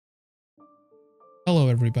Hello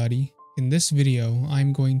everybody. In this video,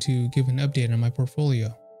 I'm going to give an update on my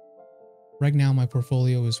portfolio. Right now my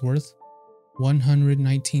portfolio is worth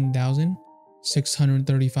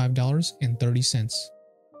 $119,635.30.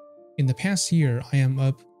 In the past year, I am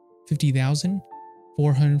up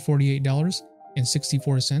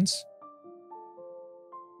 $50,448.64.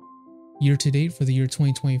 Year to date for the year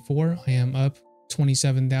 2024, I am up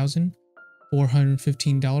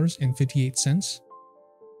 $27,415.58.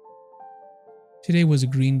 Today was a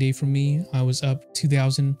green day for me. I was up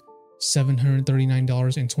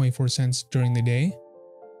 $2,739.24 during the day.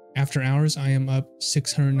 After hours, I am up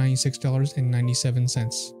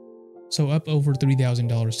 $696.97. So up over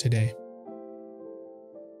 $3,000 today.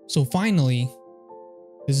 So finally,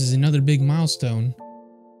 this is another big milestone.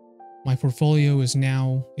 My portfolio is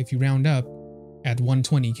now, if you round up, at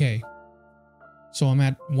 120K. So I'm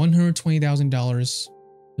at $120,000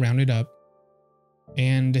 rounded up.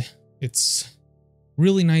 And it's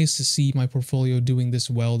really nice to see my portfolio doing this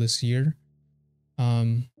well this year.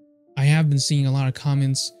 I have been seeing a lot of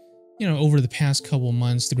comments, over the past couple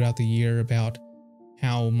months throughout the year about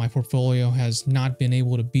how my portfolio has not been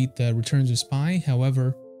able to beat the returns of SPY.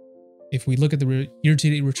 However, if we look at the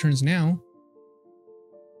year-to-date returns now,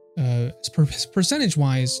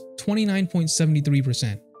 percentage-wise,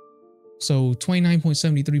 29.73%. So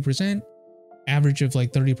 29.73%, average of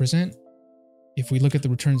like 30%. If we look at the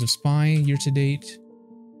returns of SPY year-to-date,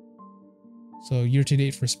 so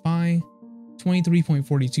year-to-date for SPY,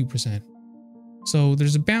 23.42%. So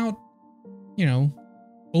there's about,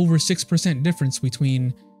 over 6% difference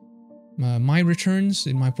between my returns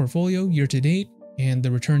in my portfolio year-to-date and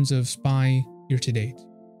the returns of SPY year-to-date.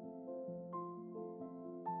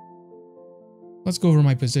 Let's go over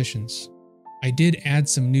my positions. I did add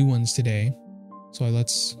some new ones today, so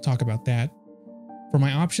let's talk about that. For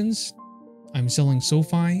my options, I'm selling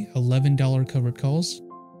SoFi $11 covered calls.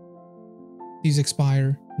 These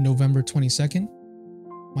expire November 22nd.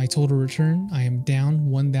 My total return, I am down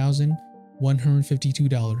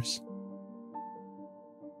 $1,152.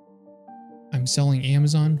 I'm selling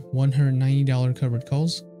Amazon $190 covered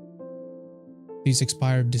calls. These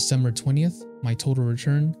expire December 20th. My total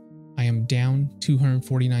return, I am down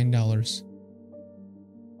 $249.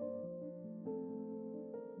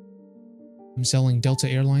 I'm selling Delta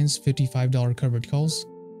Airlines $55 covered calls.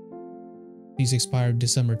 These expired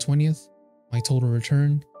December 20th. My total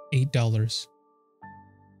return, $8.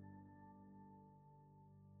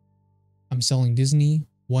 I'm selling Disney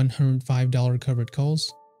 $105 covered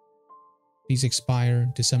calls. These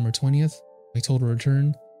expire December 20th. My total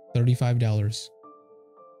return, $35.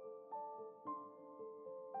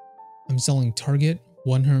 I'm selling Target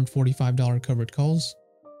 $145 covered calls.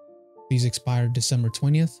 These expired December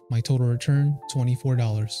 20th. My total return,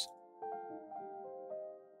 $24.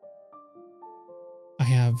 I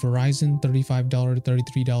have Verizon $35 to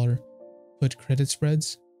 $33 put credit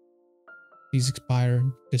spreads. These expire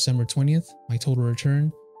December 20th. My total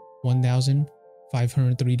return,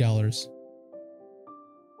 $1,503.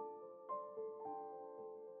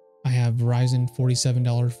 I have Verizon $47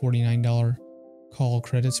 $49 call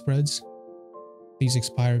credit spreads. These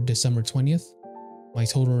expired December 20th. My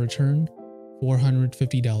total return,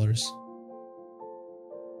 $450.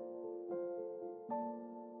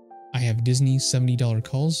 I have Disney $70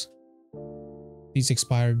 calls. These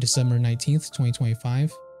expired December 19th,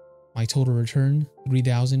 2025. My total return,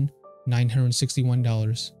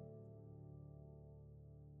 $3,961.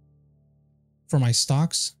 For my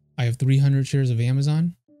stocks, I have 300 shares of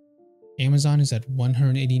Amazon. Amazon is at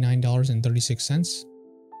 $189.36.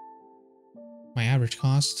 My average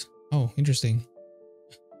cost, oh, interesting.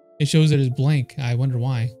 It shows it is blank. I wonder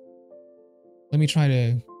why. Let me try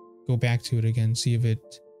to go back to it again, see if it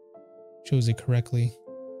shows it correctly.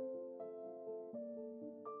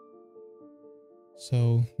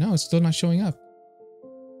 So, no, it's still not showing up.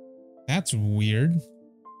 That's weird.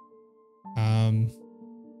 I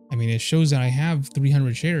mean, it shows that I have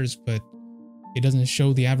 300 shares, but it doesn't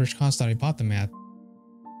show the average cost that I bought them at.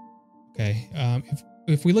 Okay,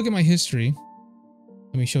 if we look at my history,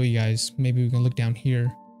 let me show you guys. Maybe we can look down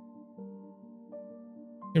here.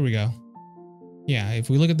 Here we go. Yeah, if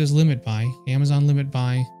we look at this limit buy, Amazon limit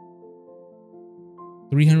buy,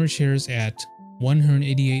 300 shares at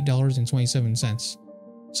 $188.27.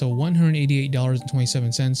 So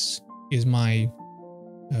 $188.27 is my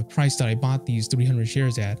price that I bought these 300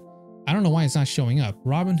 shares at. I don't know why it's not showing up.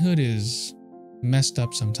 Robinhood is messed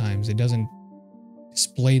up sometimes. It doesn't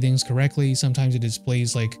display things correctly. Sometimes it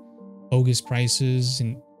displays like bogus prices,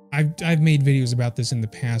 and I've made videos about this in the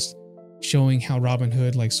past, showing how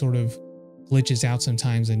Robinhood like sort of glitches out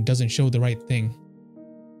sometimes and doesn't show the right thing.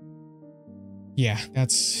 Yeah,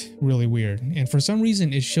 that's really weird. And for some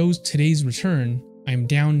reason, it shows today's return. I'm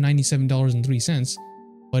down $97.03,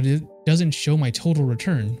 but it doesn't show my total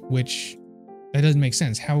return, which that doesn't make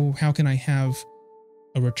sense. How can I have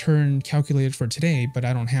a return calculated for today, but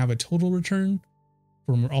I don't have a total return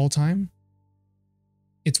from all time?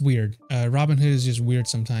 It's weird. Robinhood is just weird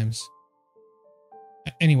sometimes.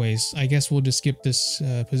 Anyways, I guess we'll just skip this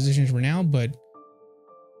position for now, but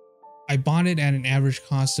I bought it at an average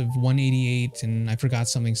cost of 188 and I forgot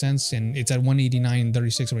something cents, and it's at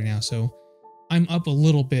 189.36 right now. So I'm up a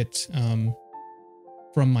little bit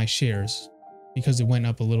from my shares because it went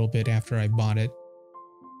up a little bit after I bought it.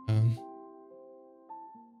 I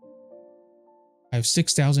have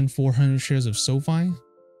 6,400 shares of SoFi.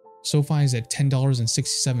 SoFi is at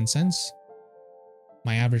 $10.67.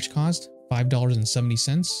 My average cost,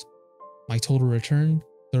 $5.70. My total return,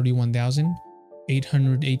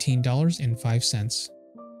 $31,818.05.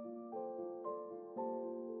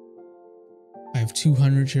 I have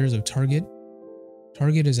 200 shares of Target.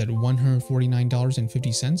 Target is at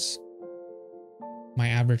 $149.50. My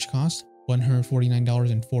average cost,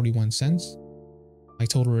 $149.41. My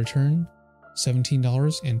total return,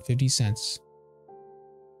 $17.50.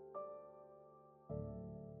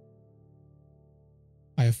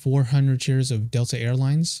 I have 400 shares of Delta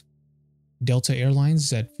Airlines. Delta Airlines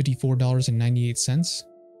is at $54.98.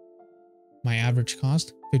 My average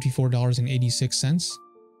cost, $54.86.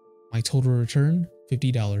 My total return,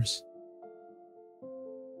 $50.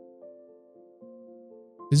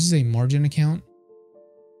 This is a margin account.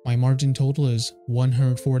 My margin total is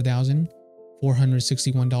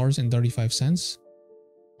 $104,461.35.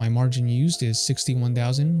 My margin used is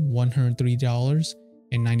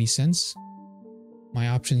 $61,103.90. My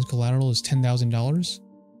options collateral is $10,000.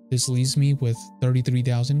 This leaves me with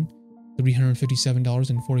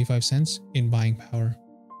 $33,357.45 in buying power.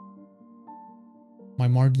 My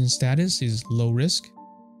margin status is low risk.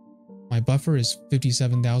 My buffer is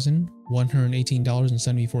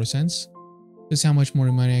 $57,118.74. This is how much more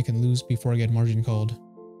money I can lose before I get margin called.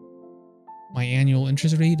 My annual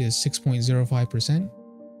interest rate is 6.05%.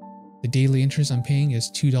 The daily interest I'm paying is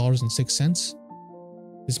 $2.06.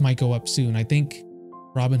 This might go up soon. I think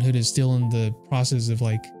Robinhood is still in the process of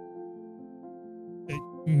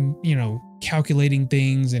calculating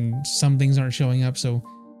things, and some things aren't showing up. So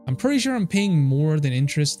I'm pretty sure I'm paying more than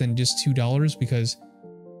interest than just $2, because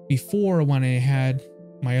before, when I had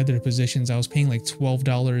my other positions, I was paying like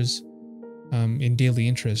 $12 in daily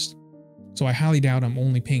interest. So I highly doubt I'm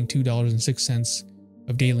only paying $2.06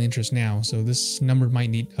 of daily interest now. So this number might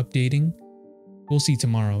need updating. We'll see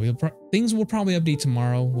tomorrow. Things will probably update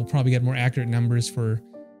tomorrow. We'll probably get more accurate numbers for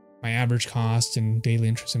my average cost and daily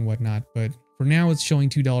interest and whatnot. But for now, it's showing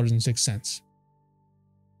 $2.06.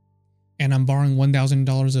 And I'm borrowing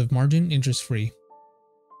 $1,000 of margin interest free.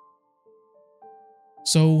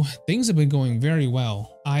 So things have been going very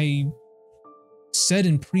well. I said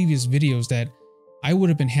in previous videos that I would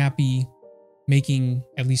have been happy making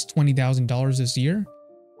at least $20,000 this year,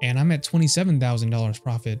 and I'm at $27,000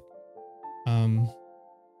 profit.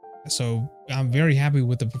 So I'm very happy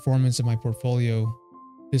with the performance of my portfolio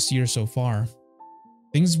this year so far.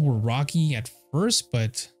 Things were rocky at first,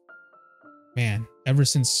 but man, ever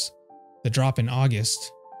since the drop in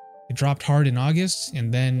August, it dropped hard in August,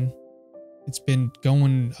 and then it's been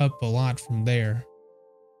going up a lot from there.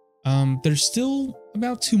 There's still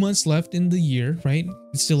about 2 months left in the year, right?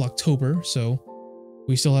 It's still October, so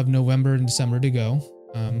we still have November and December to go.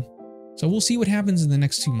 So we'll see what happens in the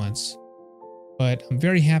next 2 months. But I'm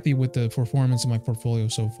very happy with the performance of my portfolio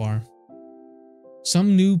so far.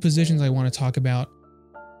 Some new positions I want to talk about.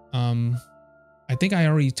 I think I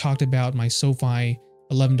already talked about my SoFi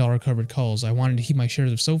 $11 covered calls. I wanted to keep my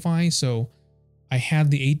shares of SoFi, so I had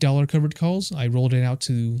the $8 covered calls. I rolled it out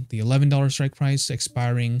to the $11 strike price,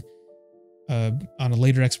 expiring on a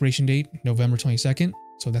later expiration date, November 22nd.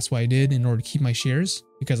 So that's what I did in order to keep my shares,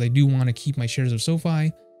 because I do want to keep my shares of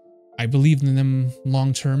SoFi. I believe in them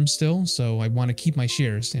long term still, so I want to keep my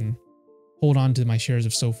shares and hold on to my shares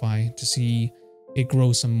of SoFi to see it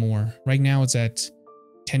grow some more. Right now it's at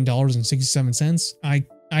 $10.67. I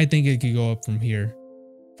think it could go up from here.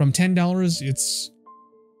 From $10,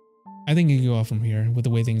 I think it could go up from here with the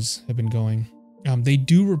way things have been going. They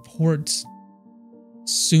do report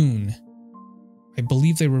soon. I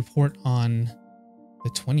believe they report on the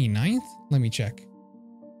 29th. Let me check.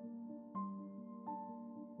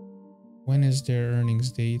 When is their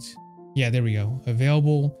earnings date? Yeah, there we go.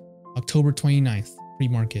 Available October 29th,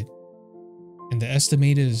 pre-market. And the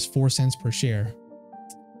estimated is 4 cents per share.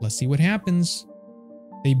 Let's see what happens.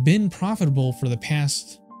 They've been profitable for the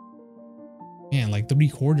past, man, like 3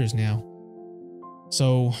 quarters now.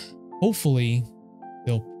 So hopefully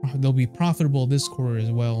they'll be profitable this quarter as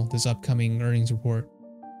well, this upcoming earnings report.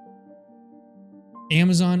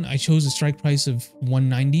 Amazon, I chose a strike price of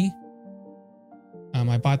 190.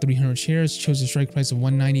 I bought 300 shares, chose a strike price of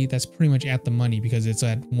 190. That's pretty much at the money because it's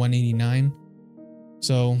at 189.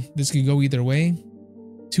 So this could go either way.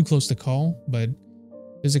 Too close to call, but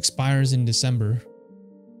this expires in December.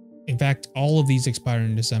 In fact, all of these expire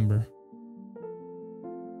in December.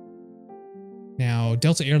 Now,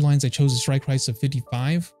 Delta Airlines, I chose a strike price of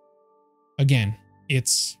 55. Again,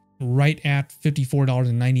 it's right at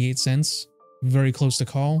 $54.98. Very close to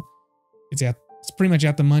call. It's pretty much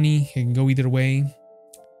at the money. It can go either way.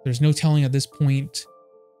 There's no telling at this point,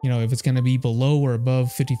 if it's going to be below or above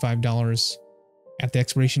 $55 at the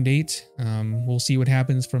expiration date. We'll see what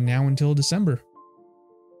happens from now until December.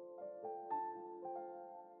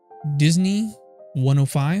 Disney,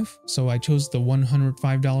 105. So I chose the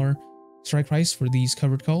 $105 strike price for these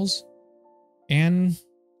covered calls. And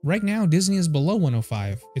right now, Disney is below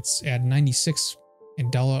 105. It's at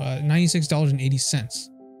 $96.80.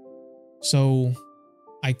 So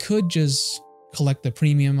I could just collect the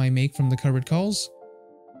premium I make from the covered calls.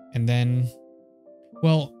 And then,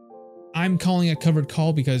 well, I'm calling it covered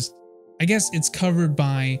call because I guess it's covered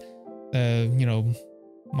by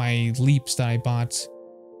my leaps that I bought.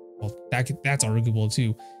 Well, that's arguable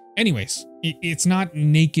too. Anyways, it's not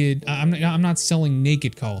naked. I'm not selling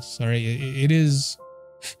naked calls. All right, it is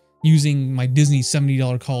using my Disney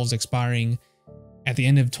 $70 calls expiring at the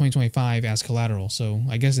end of 2025 as collateral. So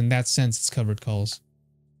I guess in that sense, it's covered calls.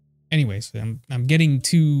 Anyways, I'm getting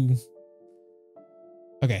too.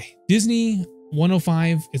 Okay, Disney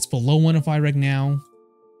 105. It's below 105 right now,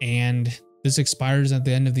 and this expires at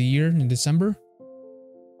the end of the year in December.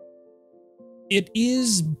 It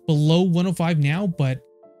is below 105 now, but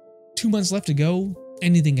 2 months left to go.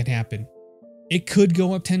 Anything can happen. It could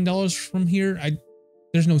go up $10 from here.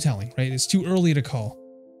 There's no telling, right? It's too early to call.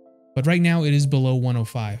 But right now it is below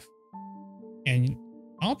 105. And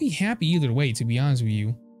I'll be happy either way, to be honest with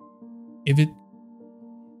you.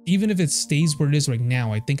 Even if it stays where it is right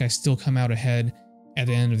now, I think I still come out ahead at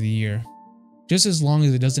the end of the year. Just as long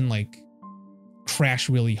as it doesn't crash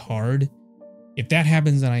really hard. If that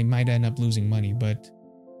happens, then I might end up losing money. But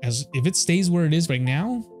if it stays where it is right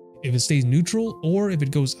now, if it stays neutral, or if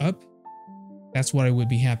it goes up, that's what I would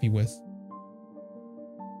be happy with.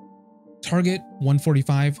 Target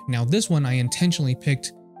 145. Now this one I intentionally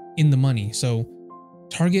picked in the money. So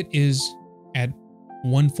Target is at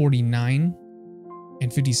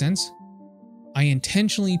 149.50. I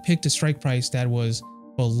intentionally picked a strike price that was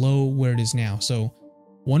below where it is now. So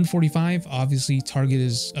 145, obviously Target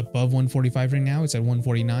is above 145 right now. It's at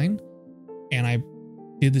 149. And I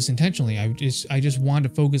did this intentionally. I just wanted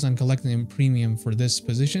to focus on collecting a premium for this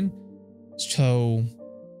position. So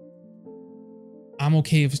I'm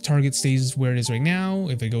okay if Target stays where it is right now,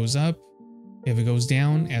 if it goes up, if it goes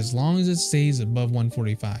down, as long as it stays above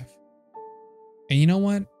 145. And you know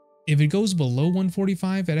what? If it goes below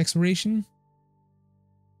 145 at expiration,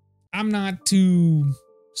 I'm not too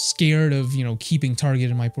scared of, keeping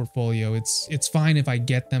Target in my portfolio. It's fine if I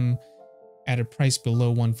get them at a price below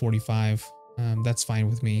 145. That's fine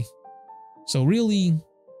with me. So really,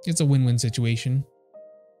 it's a win-win situation.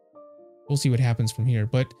 We'll see what happens from here.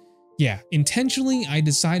 But yeah, intentionally, I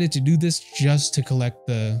decided to do this just to collect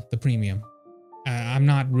the premium. I'm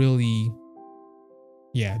not really...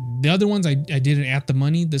 Yeah, the other ones I did it at the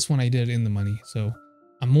money. This one I did it in the money. So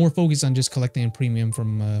I'm more focused on just collecting a premium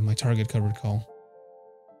from my Target covered call.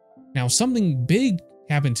 Now, something big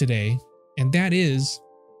happened today, and that is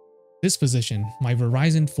this position, my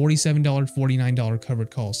Verizon $47, $49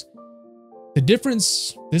 covered calls. The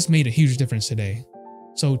difference, this made a huge difference today.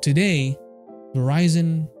 So today,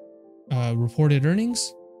 Verizon reported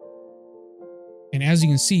earnings. And as you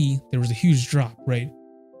can see, there was a huge drop, right?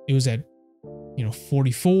 It was at,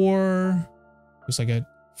 44. It was like at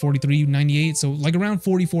 43.98. So like around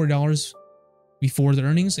 $44 before the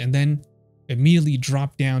earnings. And then immediately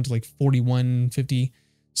dropped down to like 41.50.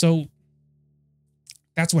 So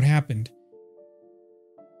that's what happened.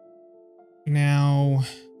 Now,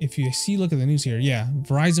 if you look at the news here, yeah,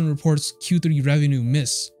 Verizon reports Q3 revenue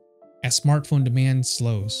miss as smartphone demand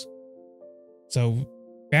slows. So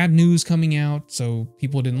bad news coming out. So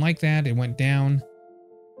people didn't like that. It went down.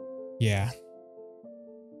 Yeah.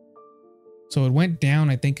 So it went down,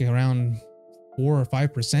 I think, around 4 or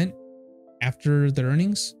 5% after the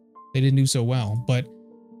earnings. They didn't do so well, but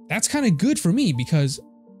that's kind of good for me because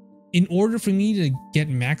in order for me to get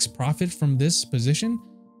max profit from this position,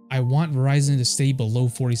 I want Verizon to stay below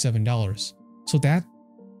 $47. So that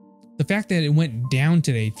the fact that it went down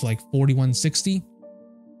today to like $41.60,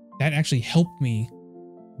 that actually helped me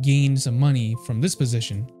gain some money from this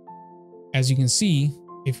position. As you can see,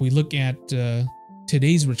 if we look at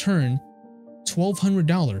today's return,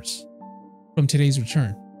 $1,200 from today's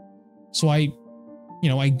return. So I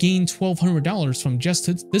gained $1,200 from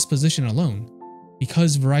just this position alone.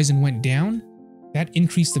 Because Verizon went down, that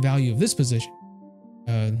increased the value of this position,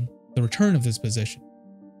 the return of this position.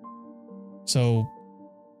 So,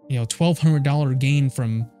 $1,200 gain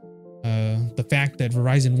from the fact that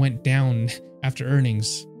Verizon went down after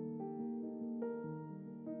earnings.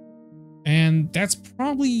 And that's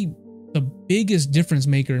probably the biggest difference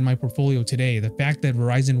maker in my portfolio today. The fact that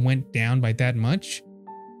Verizon went down by that much,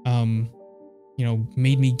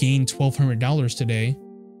 made me gain $1,200 today.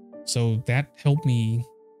 So that helped me,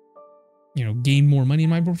 gain more money in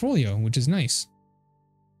my portfolio, which is nice.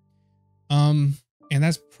 And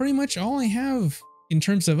that's pretty much all I have in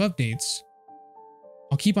terms of updates.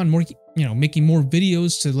 I'll keep on making more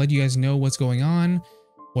videos to let you guys know what's going on,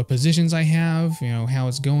 what positions I have, how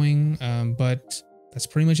it's going. But that's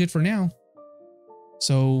pretty much it for now.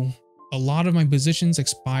 So a lot of my positions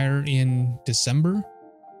expire in December,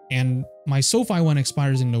 and my SoFi one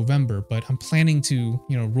expires in November, but I'm planning to,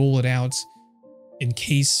 roll it out in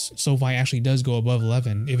case SoFi actually does go above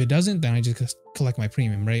 11. If it doesn't, then I just collect my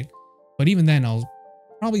premium, right? But even then, I'll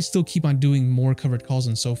probably still keep on doing more covered calls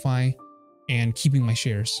in SoFi and keeping my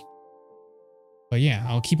shares. But yeah,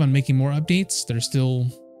 I'll keep on making more updates. There's still,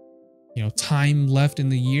 time left in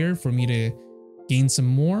the year for me to gain some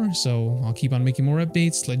more. So I'll keep on making more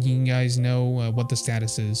updates, letting you guys know what the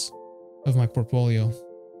status is of my portfolio.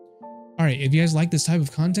 All right, if you guys like this type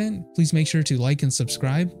of content, please make sure to like and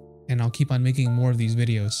subscribe, and I'll keep on making more of these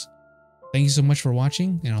videos. Thank you so much for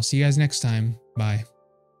watching, and I'll see you guys next time. Bye.